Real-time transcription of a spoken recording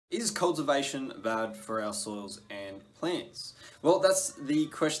Is cultivation bad for our soils and plants? Well, that's the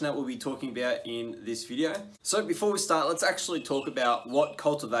question that we'll be talking about in this video. So before we start, let's actually talk about what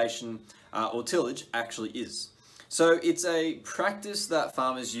cultivation or tillage actually is. So it's a practice that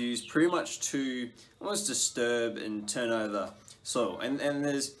farmers use pretty much to almost disturb and turn over soil. And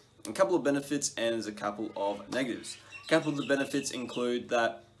there's a couple of benefits and there's a couple of negatives. A couple of the benefits include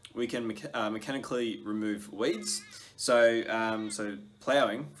that we can mechanically remove weeds. So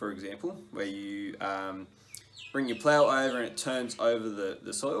ploughing, for example, where you bring your plough over and it turns over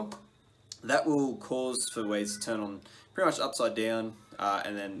the soil, that will cause for weeds to turn on pretty much upside down,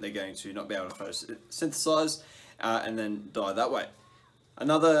 and then they're going to not be able to photosynthesize and then die that way.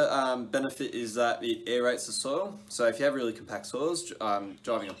 Another benefit is that it aerates the soil. So if you have really compact soils,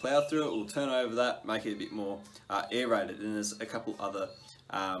 driving a plough through it will turn over that, make it a bit more aerated. And there's a couple other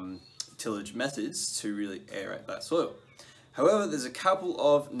tillage methods to really aerate that soil. However, there's a couple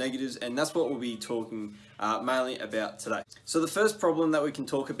of negatives, and that's what we'll be talking mainly about today. So the first problem that we can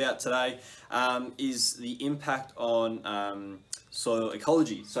talk about today is the impact on soil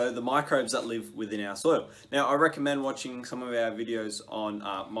ecology, so the microbes that live within our soil. Now, I recommend watching some of our videos on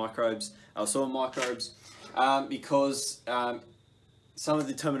microbes, our soil microbes, because some of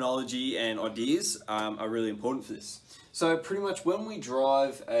the terminology and ideas are really important for this. So pretty much when we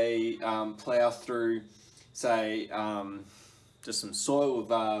drive a plough through, say, just some soil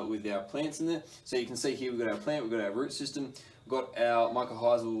with our plants in there. So you can see here we've got our plant, we've got our root system, we've got our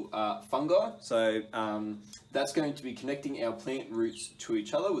mycorrhizal fungi. So that's going to be connecting our plant roots to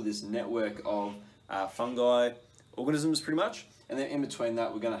each other with this network of fungi organisms pretty much. And then in between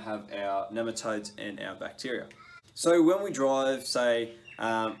that, we're going to have our nematodes and our bacteria. So when we drive, say,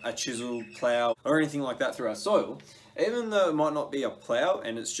 a chisel, plough, or anything like that through our soil, even though it might not be a plough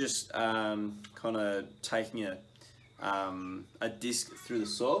and it's just kind of taking a disc through the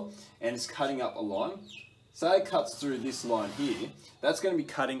soil and it's cutting up a line. Say it cuts through this line here, that's going to be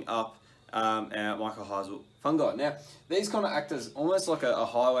cutting up our mycorrhizal fungi. Now, these kind of act as almost like a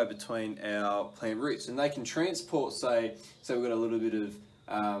highway between our plant roots, and they can transport, say we've got a little bit of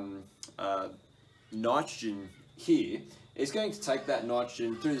nitrogen here. It's going to take that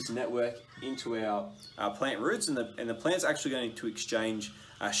nitrogen through this network into our plant roots, and the plant's actually going to exchange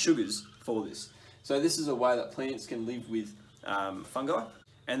sugars for this. So this is a way that plants can live with fungi,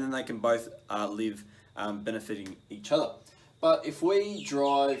 and then they can both live benefiting each other. But if we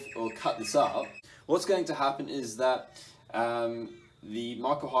drive or cut this up, what's going to happen is that the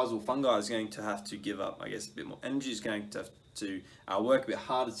mycorrhizal fungi is going to have to give up, I guess, a bit more energy. Is going to have to work a bit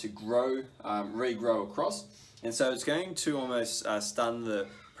harder to grow, regrow across. And so it's going to almost stun the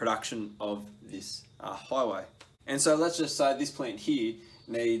production of this highway. And so let's just say this plant here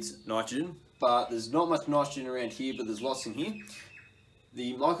needs nitrogen, but there's not much nitrogen around here, but there's lots in here.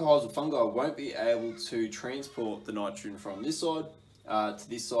 The mycorrhizal fungi won't be able to transport the nitrogen from this side to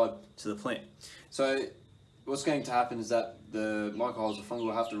this side to the plant. So what's going to happen is that the mycorrhizal fungi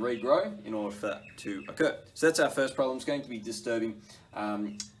will have to regrow in order for that to occur. So that's our first problem. It's going to be disturbing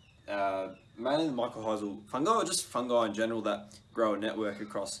mainly the mycorrhizal fungi, or just fungi in general that grow a network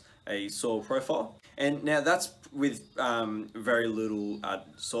across a soil profile. And now that's with very little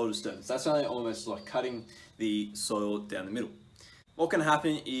soil disturbance. That's only almost like cutting the soil down the middle. What can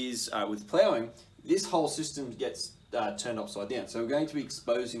happen is with ploughing, this whole system gets turned upside down. So we're going to be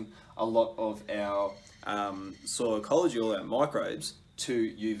exposing a lot of our soil ecology, all our microbes,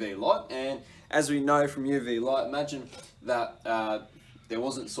 to UV light. And as we know from UV light, imagine that there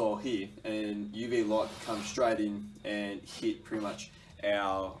wasn't soil here and UV light comes straight in and hit pretty much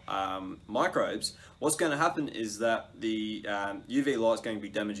our microbes. What's going to happen is that the UV light is going to be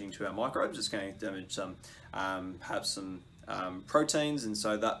damaging to our microbes. It's going to damage some, perhaps some proteins, and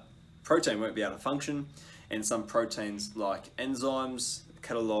so that protein won't be able to function. And some proteins like enzymes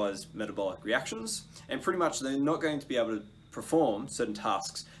catalyze metabolic reactions, and pretty much they're not going to be able to perform certain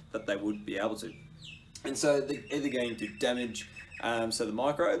tasks that they would be able to. And so they're either going to damage so the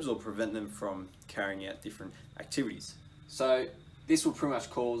microbes, or prevent them from carrying out different activities. So this will pretty much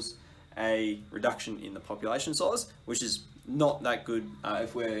cause a reduction in the population size, which is not that good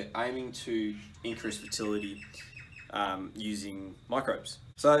if we're aiming to increase fertility using microbes.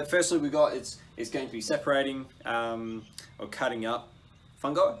 So firstly, we got it's going to be separating or cutting up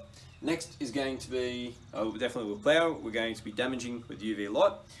fungi. Next is going to be, definitely with plough, we're going to be damaging with UV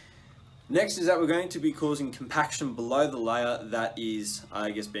light. Next is that we're going to be causing compaction below the layer that is,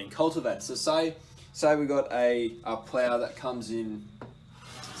 I guess, being cultivated. So say we got a plough that comes in,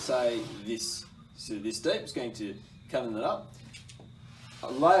 say this deep. It's going to cover that up.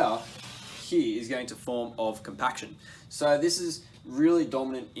 A layer here is going to form of compaction. So this is really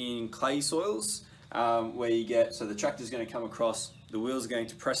dominant in clay soils, where you get, so the tractor is going to come across, the wheels are going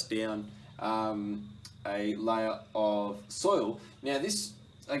to press down a layer of soil. Now this,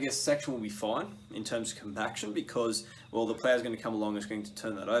 I guess, section will be fine in terms of compaction because, well, the plow is going to come along and it's going to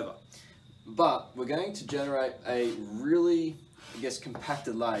turn that over. But we're going to generate a really, I guess,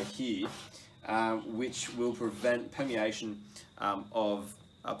 compacted layer here, which will prevent permeation of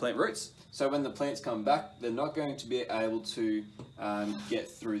plant roots. So when the plants come back, they're not going to be able to get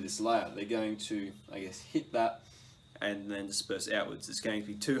through this layer. They're going to, I guess, hit that and then disperse outwards. It's going to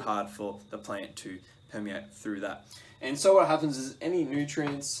be too hard for the plant to permeate through that. And so what happens is any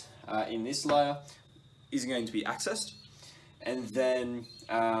nutrients in this layer is going to be accessed, and then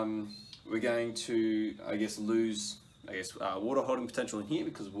we're going to, I guess, lose, water holding potential in here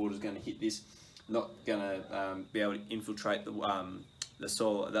because water is going to hit this, not going to be able to infiltrate the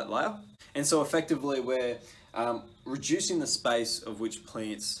soil at that layer. And so effectively we're reducing the space of which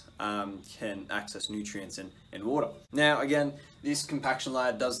plants can access nutrients and water. Now again, this compaction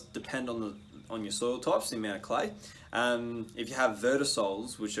layer does depend on your soil types, the amount of clay. If you have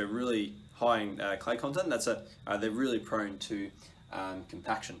vertisols, which are really high in clay content, they're really prone to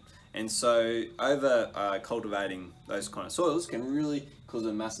compaction. And so over cultivating those kind of soils can really cause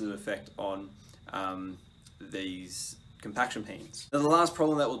a massive effect on these compaction pans. Now the last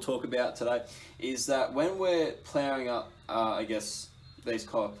problem that we'll talk about today is that when we're ploughing up, these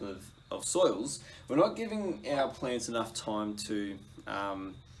type of soils, we're not giving our plants enough time to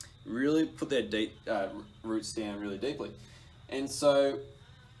really put their roots down really deeply. And so,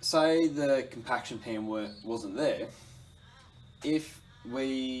 say the compaction pan wasn't there, if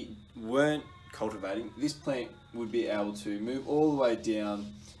we weren't cultivating, this plant would be able to move all the way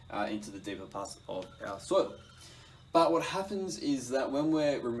down into the deeper parts of our soil. But what happens is that when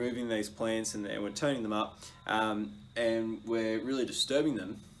we're removing these plants and we're turning them up and we're really disturbing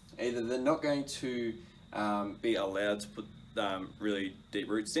them, either they're not going to be allowed to put really deep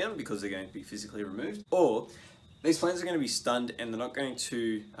roots down because they're going to be physically removed, or these plants are going to be stunned and they're not going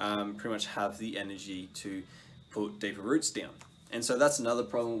to pretty much have the energy to put deeper roots down. And so that's another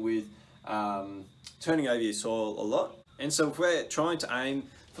problem with turning over your soil a lot. And so if we're trying to aim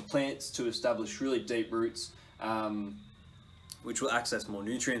for plants to establish really deep roots, which will access more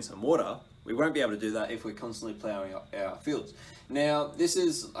nutrients and water, we won't be able to do that if we're constantly ploughing up our fields. Now, this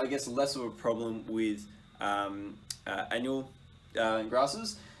is, I guess, less of a problem with annual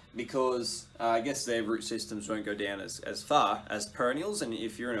grasses because I guess their root systems won't go down as far as perennials. And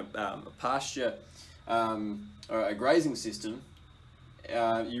if you're in a pasture or a grazing system,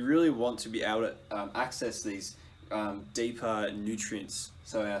 you really want to be able to access these deeper nutrients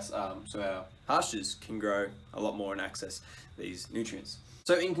so our pastures can grow a lot more and access these nutrients.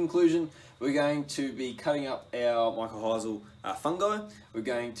 So in conclusion, we're going to be cutting up our mycorrhizal fungi. We're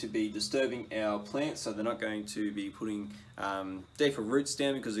going to be disturbing our plants so they're not going to be putting deeper roots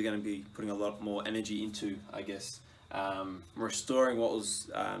down because they're going to be putting a lot more energy into, I guess, restoring what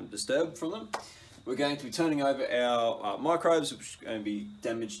was disturbed from them. We're going to be turning over our microbes, which are going to be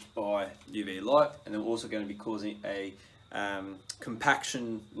damaged by UV light, and then we're also going to be causing a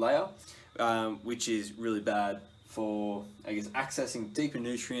compaction layer, which is really bad for, I guess, accessing deeper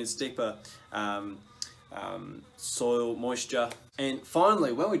nutrients, deeper soil moisture. And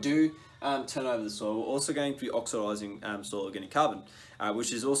finally, when we do turn over the soil, we're also going to be oxidizing soil organic carbon,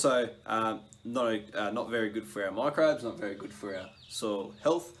 which is also not very good for our microbes, not very good for our soil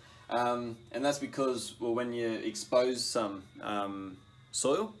health. And that's because, well, when you expose some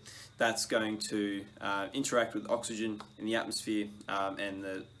soil, that's going to interact with oxygen in the atmosphere, and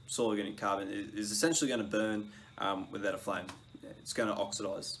the soil organic carbon is essentially going to burn without a flame. It's going to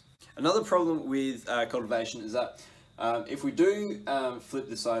oxidize. Another problem with cultivation is that if we do flip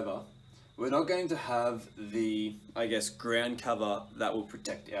this over, we're not going to have the, I guess, ground cover that will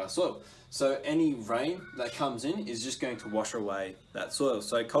protect our soil. So any rain that comes in is just going to wash away that soil.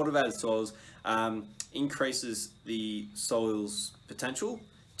 So cultivated soils increases the soil's potential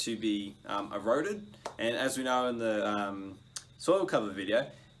to be eroded. And as we know in the soil cover video,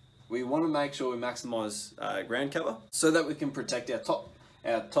 we want to make sure we maximize ground cover so that we can protect our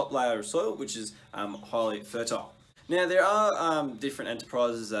top layer of soil, which is highly fertile. Now there are different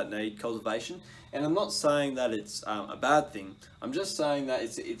enterprises that need cultivation, and I'm not saying that it's a bad thing. I'm just saying that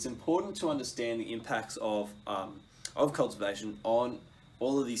it's important to understand the impacts of cultivation on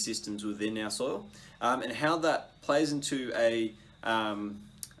all of these systems within our soil, and how that plays into a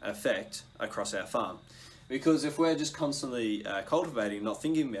effect across our farm. Because if we're just constantly cultivating, not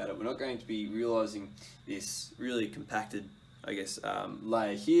thinking about it, we're not going to be realizing this really compacted, I guess,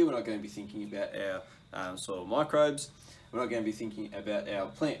 layer here. We're not going to be thinking about our soil microbes, we're not going to be thinking about our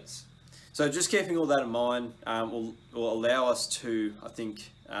plants. So just keeping all that in mind will allow us to, I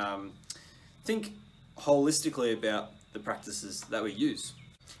think, think holistically about the practices that we use.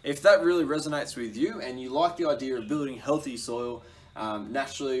 If that really resonates with you and you like the idea of building healthy soil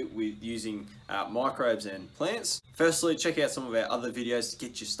naturally with using microbes and plants, firstly check out some of our other videos to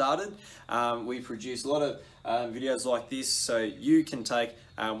get you started. We produce a lot of videos like this so you can take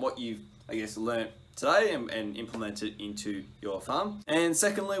what you've, I guess, learnt today and implement it into your farm. And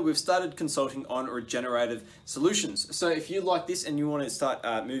secondly, we've started consulting on regenerative solutions. So if you like this and you want to start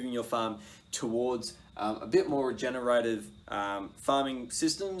moving your farm towards a bit more regenerative farming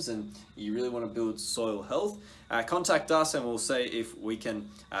systems and you really want to build soil health, contact us and we'll see if we can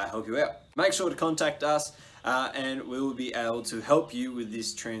help you out. Make sure to contact us and we will be able to help you with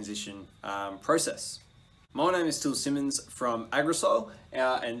this transition process. My name is Till Simmons from AgriSoil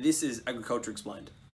and this is Agriculture Explained.